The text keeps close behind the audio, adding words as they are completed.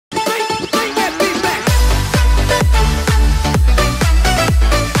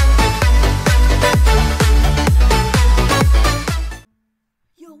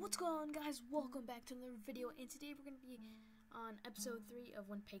welcome back to another video, and today we're going to be on episode 3 of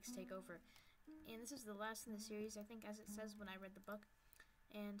When Pigs Take Over. And this is the last in the series, I think, as it says when I read the book.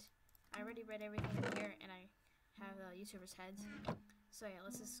 And I already read everything in here, and I have YouTubers' heads. So yeah,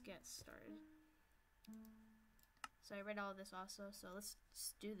 let's just get started. So I read all of this also, so let's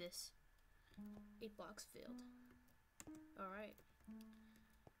just do this. 8 blocks filled. Alright.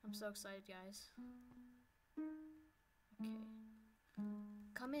 I'm so excited, guys. Okay.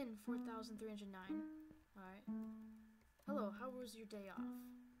 Come in, 4,309. Alright. Hello, how was your day off?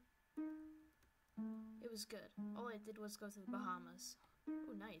 It was good. All I did was go to the Bahamas.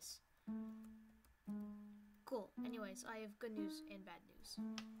 Oh, nice. Cool. Anyways, I have good news and bad news.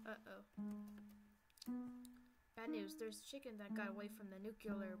 Uh-oh. Bad news, there's a chicken that got away from the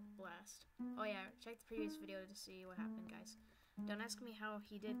nuclear blast. Oh yeah, check the previous video to see what happened, guys. Don't ask me how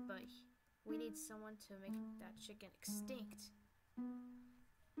he did, but we need someone to make that chicken extinct.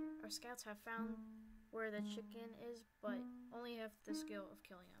 Our scouts have found where the chicken is, but only have the skill of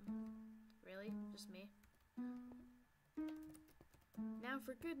killing him. Really? Just me? Now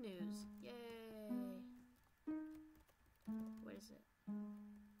for good news. Yay! What is it?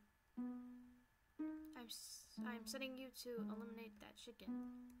 I'm sending you to eliminate that chicken.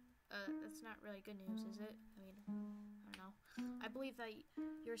 That's not really good news, is it? I mean, I don't know. I believe that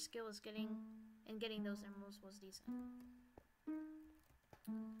your skill is getting those emeralds was decent.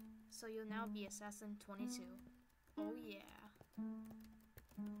 So you'll now be Assassin 22. Oh yeah.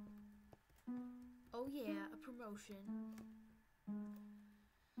 Oh yeah, a promotion.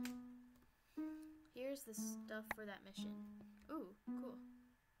 Here's the stuff for that mission. Ooh, cool.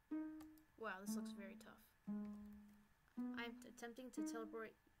 Wow, this looks very tough. I'm attempting to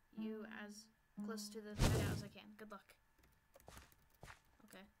teleport you as close to the hideout as I can. Good luck.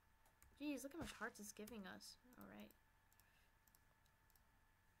 Okay. Jeez, look how much hearts it's giving us. Alright.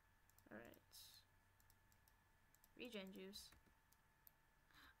 Alright. Regen juice.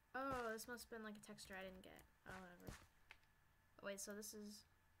 Oh, this must have been like a texture I didn't get. Oh, whatever. Oh, wait, so this is...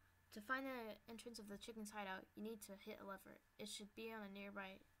 To find the entrance of the chicken's hideout, you need to hit a lever. It should be on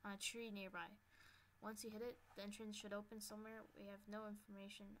a tree nearby. Once you hit it, the entrance should open somewhere. We have no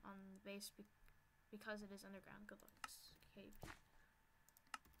information on the base because it is underground. Good luck. Okay.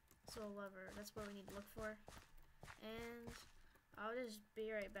 So a lever, that's what we need to look for. And I'll just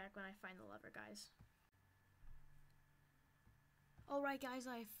be right back when I find the lever, guys. Alright guys,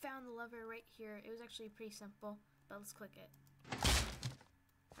 I found the lever right here. It was actually pretty simple, but let's click it.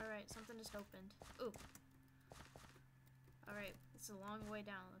 Alright, something just opened. Ooh. Alright, it's a long way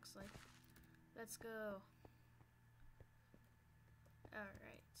down, it looks like. Let's go.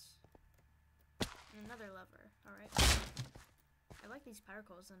 Alright. And another lever. Alright. I like these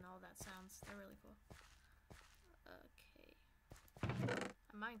particles and all that sounds. They're really cool. Okay.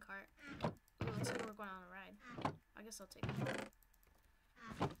 A minecart. Ooh, looks like we're going on a ride. I guess I'll take it.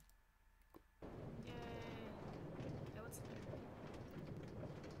 Yay. Hey, what's there?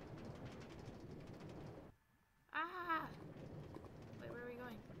 Ah! Wait, where are we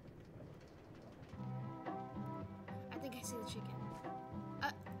going? I think I see the chicken.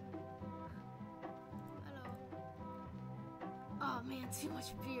 Hello. Oh man, too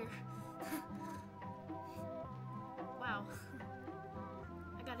much beer. Wow.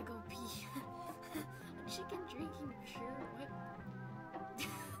 I gotta go pee. A chicken drinking beer? What?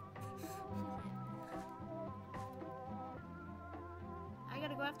 I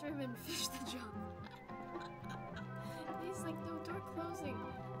gotta go after him and finish the job. He's like, no door closing.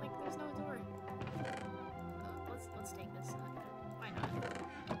 Like, there's no door. Let's take this. Why not?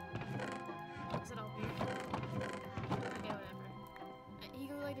 Is it all beer? Okay, whatever. He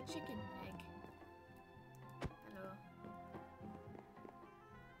go like a chicken egg. Hello.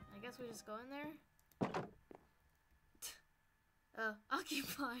 I guess we just go in there.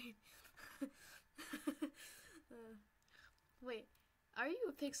 Occupied. Wait, are you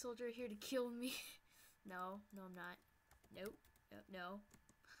a pig soldier here to kill me? No, I'm not. Nope. No.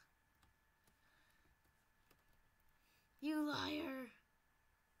 You liar!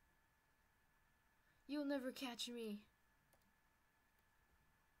 You'll never catch me.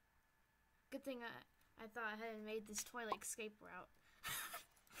 Good thing I thought I hadn't made this toilet escape route.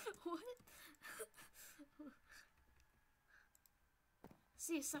 What?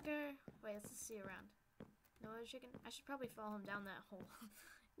 See you, sucker! Wait, let's just see around. No other chicken? I should probably follow him down that hole.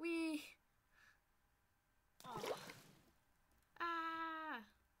 Whee! Oh. Ah!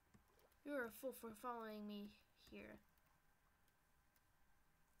 You're a fool for following me here.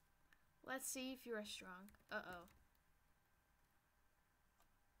 Let's see if you are strong. Uh-oh.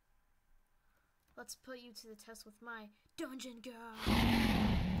 Let's put you to the test with my dungeon guard.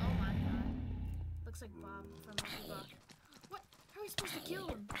 Oh my god. Looks like Bob from Lucky Block. What? How are we supposed to kill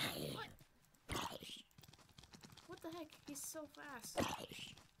him? What? What the heck? He's so fast.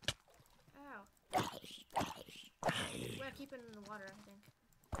 Ow. We gotta keep it in the water, I think.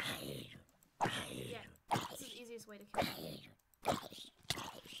 Yeah, this is the easiest way to kill him.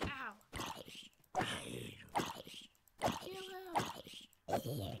 Ow. Kill him.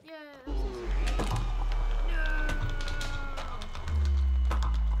 Yeah, that was easy. No!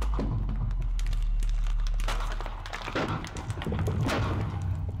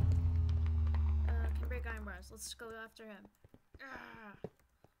 Can break iron bars. Let's go after him. Ah.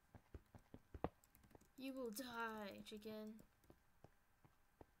 You will die, chicken.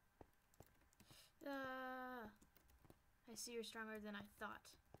 I see you're stronger than I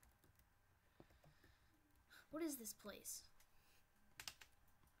thought. What is this place?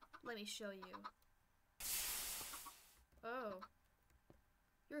 Let me show you. Oh.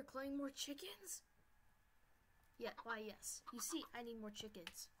 You're killing more chickens? Yeah, why yes. You see, I need more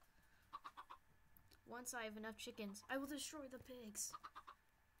chickens. Once I have enough chickens, I will destroy the pigs.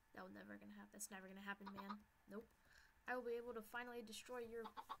 That will never gonna happen. That's never gonna happen, man. Nope. I will be able to finally destroy your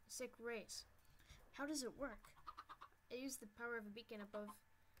sick race. How does it work? I use the power of a beacon above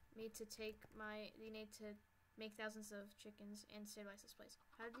me to take my DNA to make thousands of chickens and stabilize this place.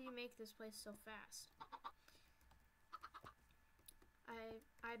 How do you make this place so fast? I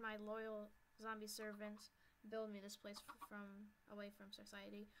had my loyal zombie servants build me this place away from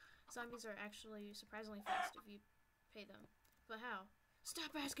society. Zombies are actually surprisingly fast if you pay them. But how?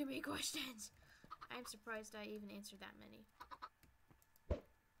 Stop asking me questions! I'm surprised I even answered that many.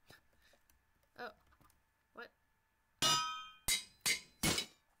 Oh. What?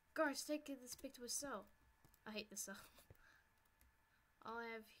 Gosh, take this pig to a cell. I hate this cell. All I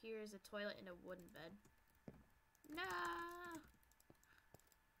have here is a toilet and a wooden bed. No!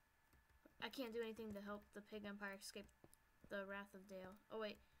 I can't do anything to help the pig empire escape the wrath of Dale. Oh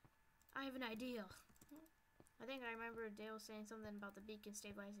wait, I have an idea. I think I remember Dale saying something about the beacon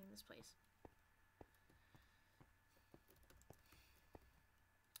stabilizing this place.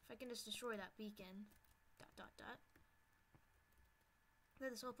 If I can just destroy that beacon, ...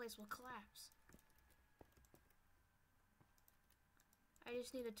 then this whole place will collapse. I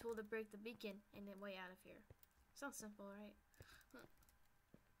just need a tool to break the beacon and then way out of here. Sounds simple, right? Huh.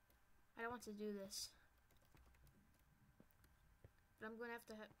 I don't want to do this. But I'm going to have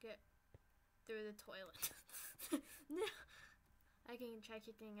to get through the toilet. No! I can try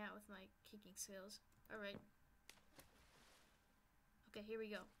kicking out with my kicking skills. Alright. Okay, here we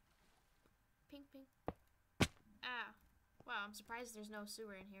go. Ping, ping. Ah. Wow, I'm surprised there's no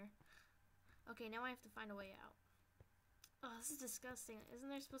sewer in here. Okay, now I have to find a way out. Oh, this is disgusting. Isn't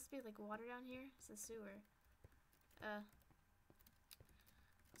there supposed to be like water down here? It's a sewer.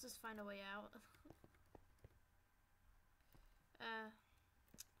 Let's just find a way out.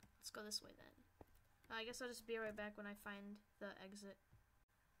 Let's go this way then. I guess I'll just be right back when I find the exit.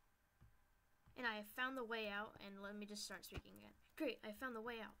 And I have found the way out, and let me just start speaking again. Great, I found the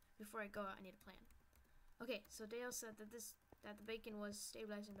way out. Before I go out, I need a plan. Okay, so Dale said that the bacon was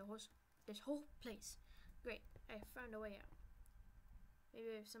stabilizing this whole place. Great, I found a way out.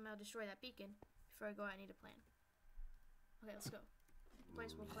 Maybe I somehow destroy that beacon. Before I go out, I need a plan. Okay, let's go. The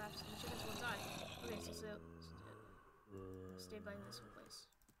place will collapse and the chickens will die. Okay, so stabilizing this whole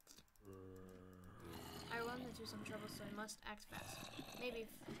place. I run into some trouble, so I must act fast. Maybe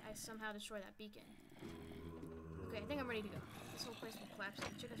if I somehow destroy that beacon. Okay, I think I'm ready to go. This whole place will collapse and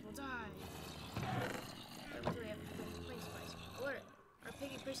the chickens will die. Wait, what do we have to do in place, guys? Alert! Our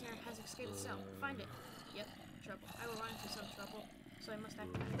piggy prisoner has escaped the cell. Find it. Yep, trouble. I will run into some trouble, so I must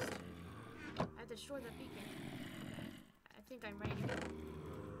act fast. I have to destroy that beacon. I think I'm ready to go.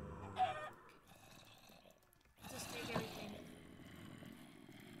 Okay. Let's just take everything.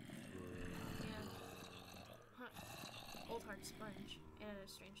 Yeah. Old heart sponge and a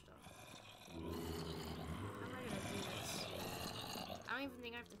strange dog. How am I gonna do this? I don't even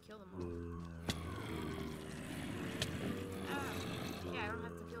think I have to kill them all. Ah! Yeah, I don't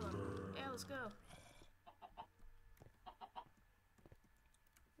have to kill them. Yeah, let's go.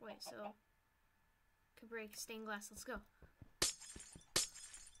 Wait, so could break stained glass. Let's go.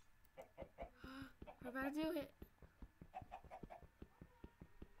 We're about to do it.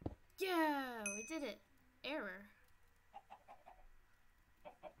 Yeah, we did it. Error.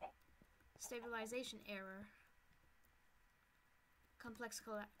 Stabilization error. Complex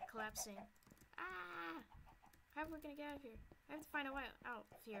collapsing. Ah! How are we gonna get out of here? I have to find a way out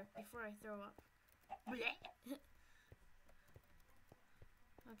of here before I throw up.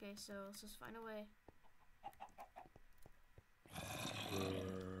 Okay, so let's just find a way.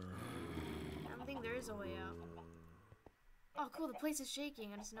 I don't think think there is a way out. Oh, cool, the place is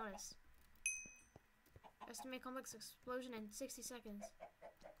shaking. I just noticed. Estimate complex explosion in 60 seconds.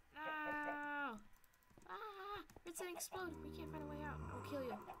 No! Ah! It's gonna explode. We can't find a way out. I will kill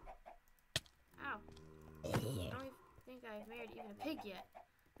you. Ow. I don't even think I've married even a pig yet.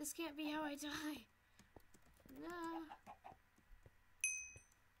 This can't be how I die. No.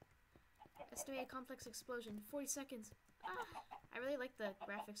 Estimated complex explosion. 40 seconds. Ah! I really like the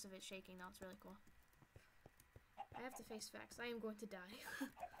graphics of it shaking now. It's really cool. I have to face facts. I am going to die.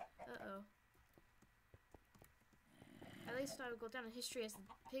 Uh-oh. At least I will go down in history as the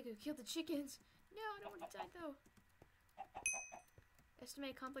pig who killed the chickens. No, I don't want to die though.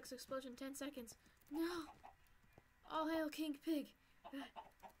 Estimated complex explosion 10 seconds. No! All hail King Pig.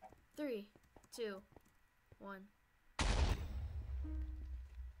 3, 2, 1.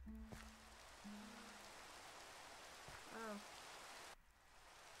 Oh.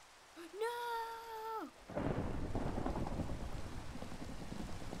 No!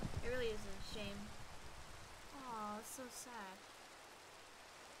 It really is a shame. Aw, it's so sad.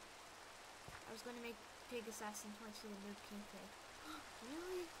 I was going to make Pig Assassin 22 the new King Pig.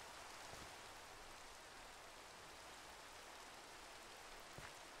 Really?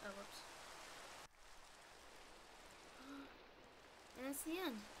 Oh, whoops. And that's the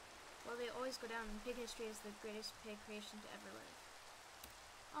end. Well, they always go down in pig history as the greatest pig creation to ever live.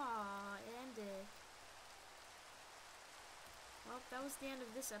 Aw, it ended. Well, that was the end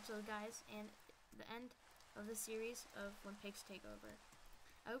of this episode, guys, and the end of the series of When Pigs Take Over.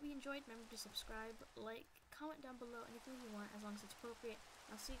 I hope you enjoyed. Remember to subscribe, like, comment down below anything you want as long as it's appropriate.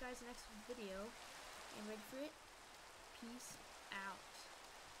 I'll see you guys in the next video. And ready for it? Peace out.